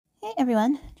Hey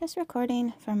everyone, just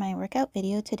recording for my workout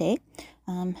video today.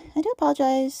 I do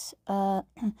apologize. There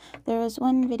was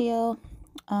one video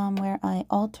where I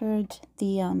altered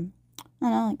the I don't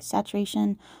know, like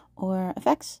saturation or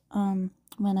effects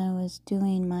when I was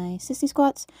doing my sissy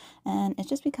squats, and it's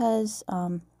just because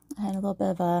I had a little bit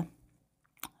of a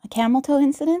camel toe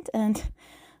incident, and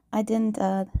I didn't.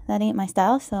 That ain't my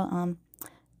style. So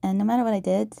and no matter what I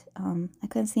did, I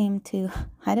couldn't seem to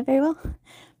hide it very well.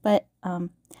 But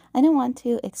I didn't want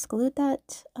to exclude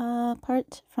that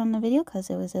part from the video because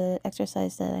it was an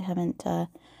exercise that I haven't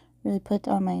really put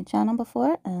on my channel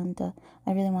before, and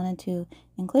I really wanted to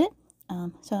include it.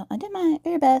 So I did my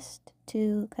very best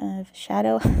to kind of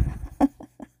shadow.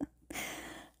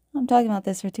 I'm talking about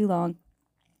this for too long.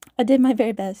 I did my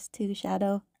very best to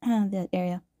shadow that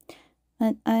area,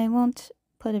 but I won't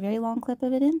put a very long clip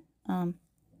of it in.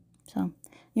 So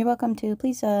you're welcome to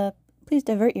please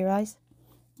divert your eyes.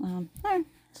 Or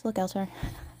just look elsewhere.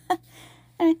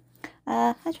 Anyway,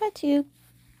 I tried to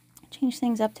change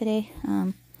things up today,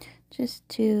 just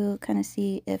to kind of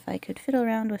see if I could fiddle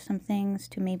around with some things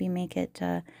to maybe make it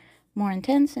more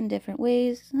intense in different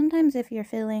ways. Sometimes if you're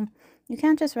fiddling, you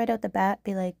can't just right out the bat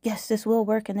be like, yes, this will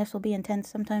work and this will be intense.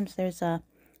 Sometimes there's a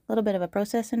little bit of a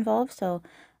process involved, so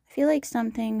I feel like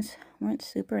some things weren't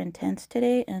super intense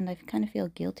today, and I kind of feel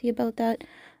guilty about that.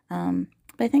 But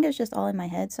I think it's just all in my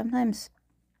head. Sometimes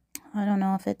I don't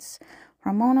know if it's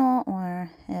hormonal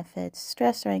or if it's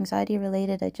stress or anxiety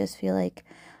related. I just feel like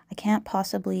I can't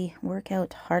possibly work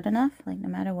out hard enough. Like no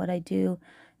matter what I do,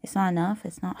 it's not enough.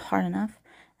 It's not hard enough.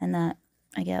 And that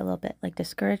I get a little bit like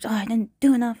discouraged. Oh, I didn't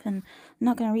do enough and I'm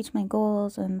not going to reach my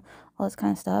goals and all this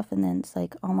kind of stuff. And then it's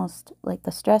like almost like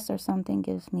the stress or something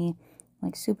gives me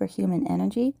like superhuman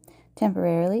energy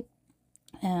temporarily.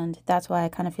 And that's why I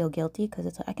kind of feel guilty because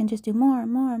it's like I can just do more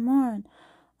and more and more.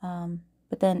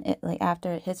 But then it like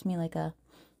after it hits me like a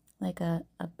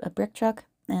brick truck,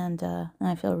 and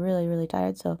I feel really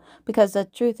tired. So because the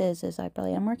truth is I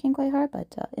probably am working quite hard,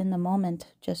 but in the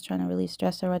moment, just trying to release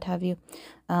stress or what have you,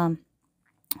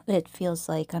 it feels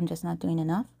like I'm just not doing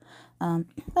enough.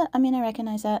 But I mean, I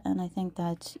recognize that, and I think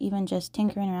that even just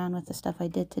tinkering around with the stuff I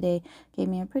did today gave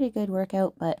me a pretty good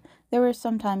workout. But there were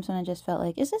some times when I just felt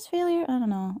like, is this failure? I don't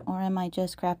know, or am I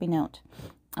just crapping out?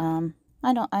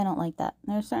 I don't like that.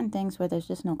 There are certain things where there's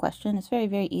just no question. It's very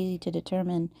easy to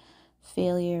determine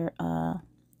failure on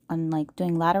like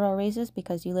doing lateral raises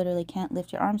because you literally can't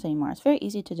lift your arms anymore. It's very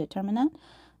easy to determine that.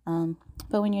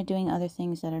 But when you're doing other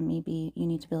things that are maybe you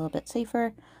need to be a little bit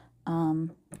safer,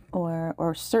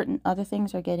 or certain other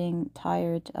things are getting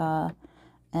tired,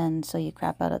 and so you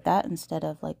crap out at that instead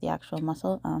of like the actual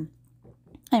muscle.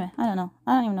 Anyway, I don't know.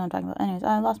 I don't even know what I'm talking about. Anyways,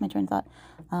 I lost my train of thought.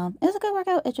 It was a good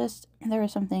workout. It just, there were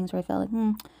some things where I felt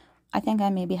like, I think I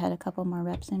maybe had a couple more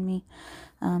reps in me.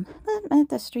 But at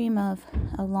the stream of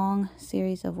a long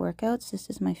series of workouts, this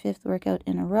is my 5th workout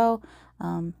in a row.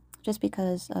 Just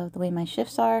because of the way my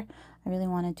shifts are, I really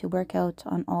wanted to work out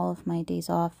on all of my days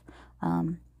off,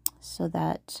 so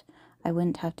that I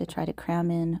wouldn't have to try to cram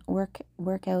in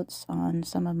workouts on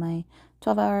some of my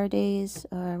 12-hour days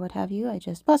or what have you. I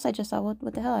just thought,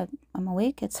 what the hell? I'm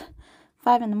awake. It's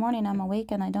 5 in the morning. I'm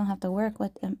awake and I don't have to work.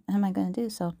 What am I going to do?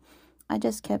 So I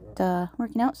just kept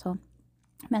working out. So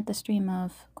I'm at the stream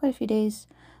of quite a few days.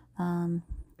 And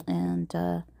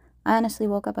I honestly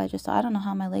woke up, I just thought, I don't know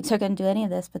how my legs are going to do any of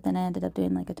this, but then I ended up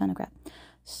doing like a ton of crap.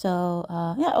 So,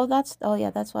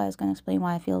 yeah, that's why I was going to explain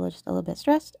why I feel just a little bit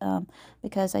stressed,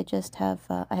 because I just have,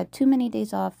 I had too many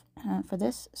days off for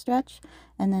this stretch,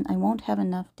 and then I won't have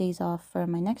enough days off for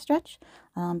my next stretch,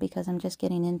 because I'm just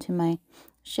getting into my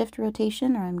shift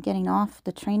rotation, or I'm getting off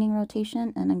the training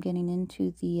rotation, and I'm getting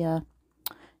into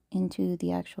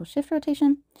the actual shift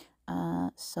rotation.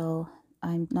 So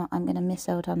I'm going to miss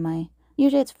out on my,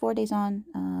 usually it's 4 days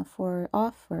on, 4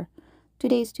 off, or 2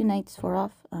 days, 2 nights, 4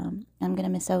 off. I'm going to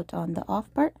miss out on the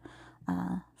off part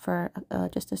for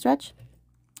just a stretch,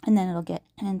 and then it'll get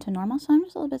into normal. So I'm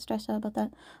just a little bit stressed out about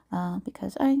that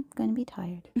because I'm going to be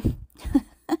tired.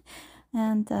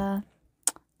 And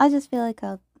I just feel like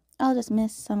I'll just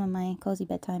miss some of my cozy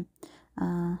bedtime.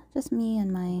 Just me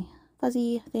and my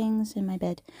fuzzy things in my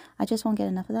bed. I just won't get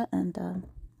enough of that, and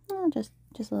I'll just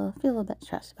feel a little bit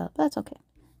stressed about it, but that's okay.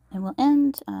 It will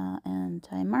end, and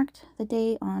I marked the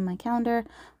day on my calendar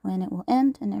when it will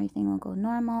end, and everything will go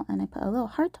normal, and I put a little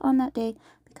heart on that day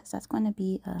because that's going to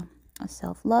be a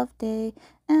self-love day,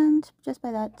 and just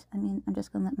by that, I mean, I'm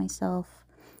just going to let myself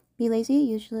be lazy.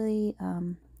 Usually,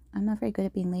 I'm not very good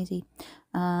at being lazy,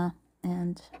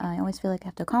 and I always feel like I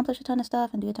have to accomplish a ton of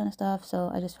stuff and do a ton of stuff,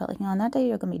 so I just felt like, on that day,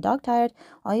 you're going to be dog tired.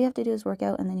 All you have to do is work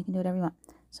out, and then you can do whatever you want.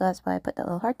 So that's why I put that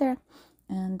little heart there.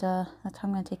 and that's how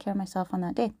I'm going to take care of myself on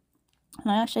that day. And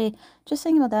I actually, just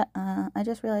thinking about that, I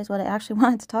just realized what I actually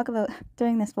wanted to talk about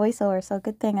during this voiceover. So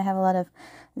good thing I have a lot of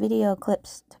video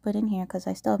clips to put in here, because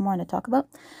I still have more to talk about.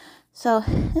 So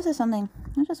this is something,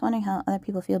 I'm just wondering how other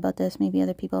people feel about this. Maybe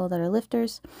other people that are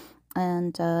lifters,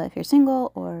 and if you're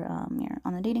single, or you're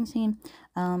on the dating scene,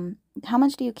 how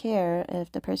much do you care if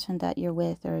the person that you're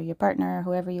with, or your partner, or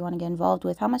whoever you want to get involved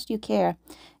with, how much do you care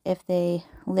if they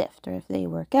lift or if they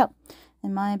work out?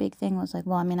 And my big thing was like,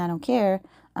 well, I mean, I don't care.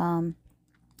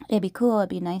 It'd be cool, it'd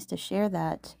be nice to share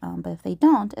that, but if they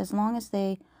don't, as long as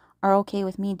they are okay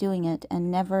with me doing it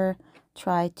and never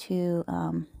try to,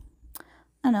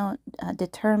 I don't know,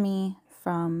 deter me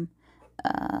from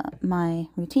my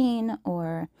routine,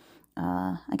 or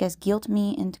I guess guilt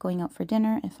me into going out for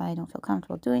dinner if I don't feel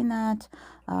comfortable doing that,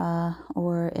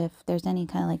 or if there's any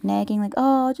kind of like nagging, like,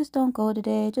 oh, just don't go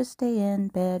today, just stay in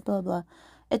bed, blah blah.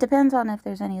 It depends on if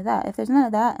there's any of that. If there's none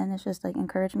of that, and it's just like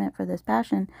encouragement for this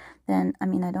passion, then I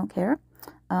mean, I don't care.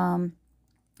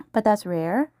 But that's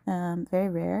rare, very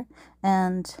rare.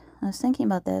 And I was thinking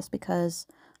about this because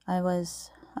I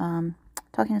was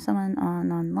talking to someone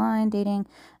online dating,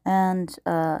 and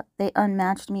they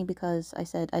unmatched me because I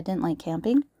said I didn't like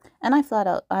camping. And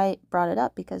I brought it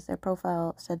up because their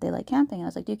profile said they like camping. And I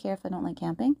was like, do you care if I don't like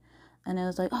camping? And it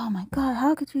was like, oh my God,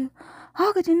 how could you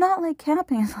not like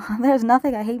camping? There's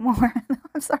nothing I hate more.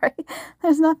 I'm sorry.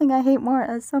 There's nothing I hate more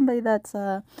as somebody that's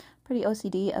pretty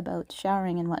OCD about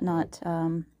showering and whatnot.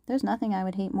 There's nothing I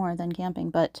would hate more than camping.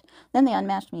 But then they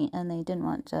unmatched me, and they didn't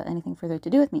want anything further to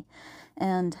do with me.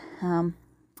 And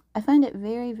I find it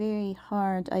very, very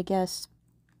hard, I guess,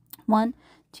 one,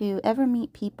 to ever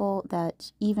meet people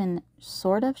that even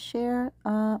sort of share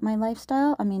my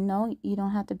lifestyle. I mean, no, you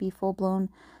don't have to be full-blown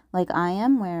like I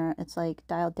am, where it's like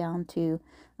dialed down to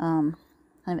kind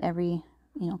of every,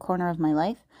 corner of my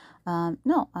life.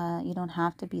 No, you don't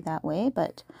have to be that way,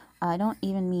 but I don't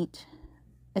even meet,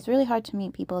 it's really hard to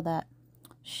meet people that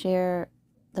share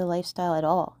the lifestyle at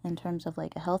all, in terms of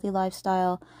like a healthy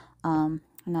lifestyle,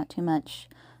 not too much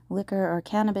liquor or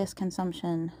cannabis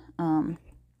consumption,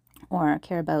 or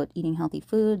care about eating healthy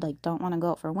food, like don't want to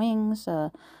go out for wings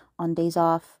on days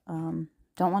off,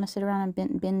 don't want to sit around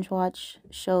and binge watch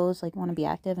shows, like want to be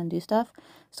active and do stuff.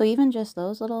 So even just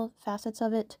those little facets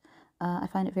of it, I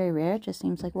find it very rare. It just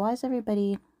seems like, why is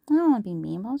everybody, I don't want to be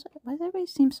mean, why does everybody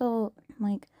seem so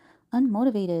like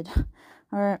unmotivated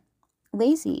or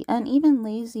lazy, and even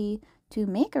lazy to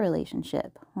make a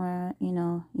relationship where,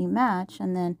 you match,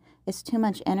 and then it's too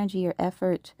much energy or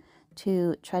effort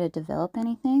to try to develop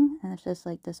anything, and it's just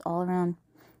like this all around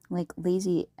like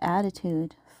lazy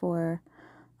attitude for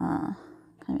kind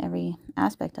of every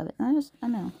aspect of it. And I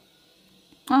don't know.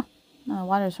 Oh, no,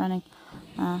 water's running.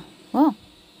 Well,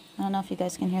 I don't know if you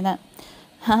guys can hear that.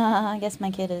 I guess my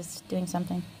kid is doing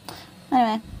something.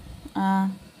 Anyway, I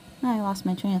lost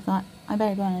my train of thought. I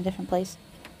better go in a different place.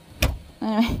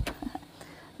 Anyway,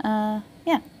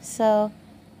 yeah, so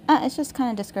it's just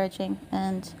kind of discouraging,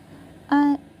 and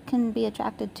I can be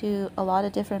attracted to a lot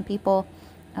of different people,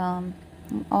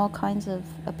 all kinds of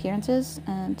appearances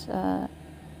and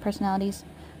personalities,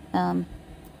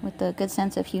 with a good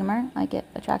sense of humor. I get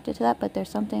attracted to that, but there's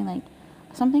something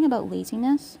about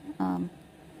laziness.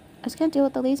 I just can't deal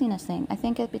with the laziness thing. I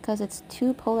think it's because it's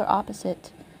too polar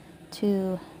opposite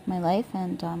to my life,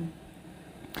 and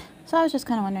so I was just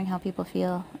kind of wondering how people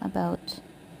feel about,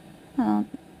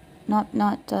 not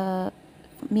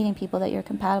meeting people that you're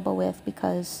compatible with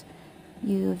because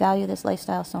you value this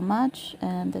lifestyle so much,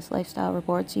 and this lifestyle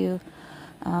rewards you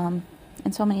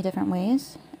in so many different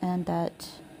ways, and that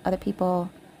other people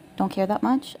don't care that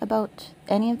much about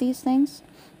any of these things,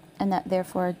 and that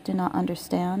therefore do not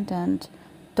understand and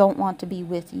don't want to be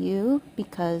with you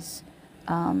because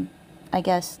I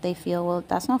guess they feel, well,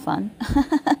 that's no fun.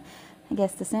 I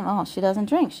guess the same, oh, she doesn't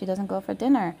drink, she doesn't go for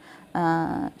dinner,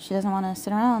 she doesn't want to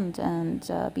sit around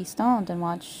and be stoned and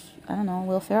watch, I don't know,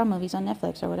 Will Ferrell movies on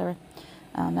Netflix or whatever.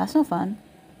 That's no fun.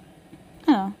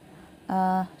 I don't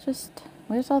know. Just,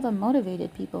 where's all the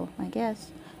motivated people, I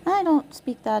guess? And I don't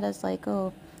speak that as like,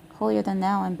 oh, holier than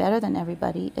thou, I'm better than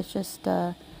everybody. It's just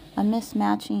a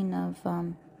mismatching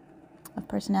of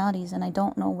personalities, and I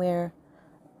don't know where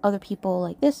other people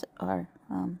like this are.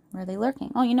 Where are they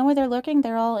lurking? Oh, you know where they're lurking?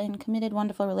 They're all in committed,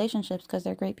 wonderful relationships because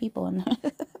they're great people, and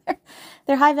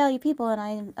they're high-value people,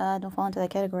 and I don't fall into that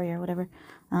category or whatever.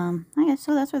 I guess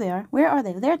so. That's where they are. Where are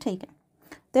they? They're taken.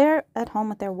 They're at home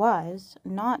with their wives,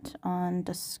 not on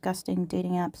disgusting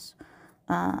dating apps.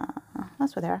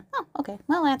 That's where they are. Oh, okay.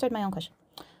 Well, I answered my own question.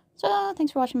 So,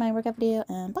 thanks for watching my workout video,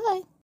 and bye!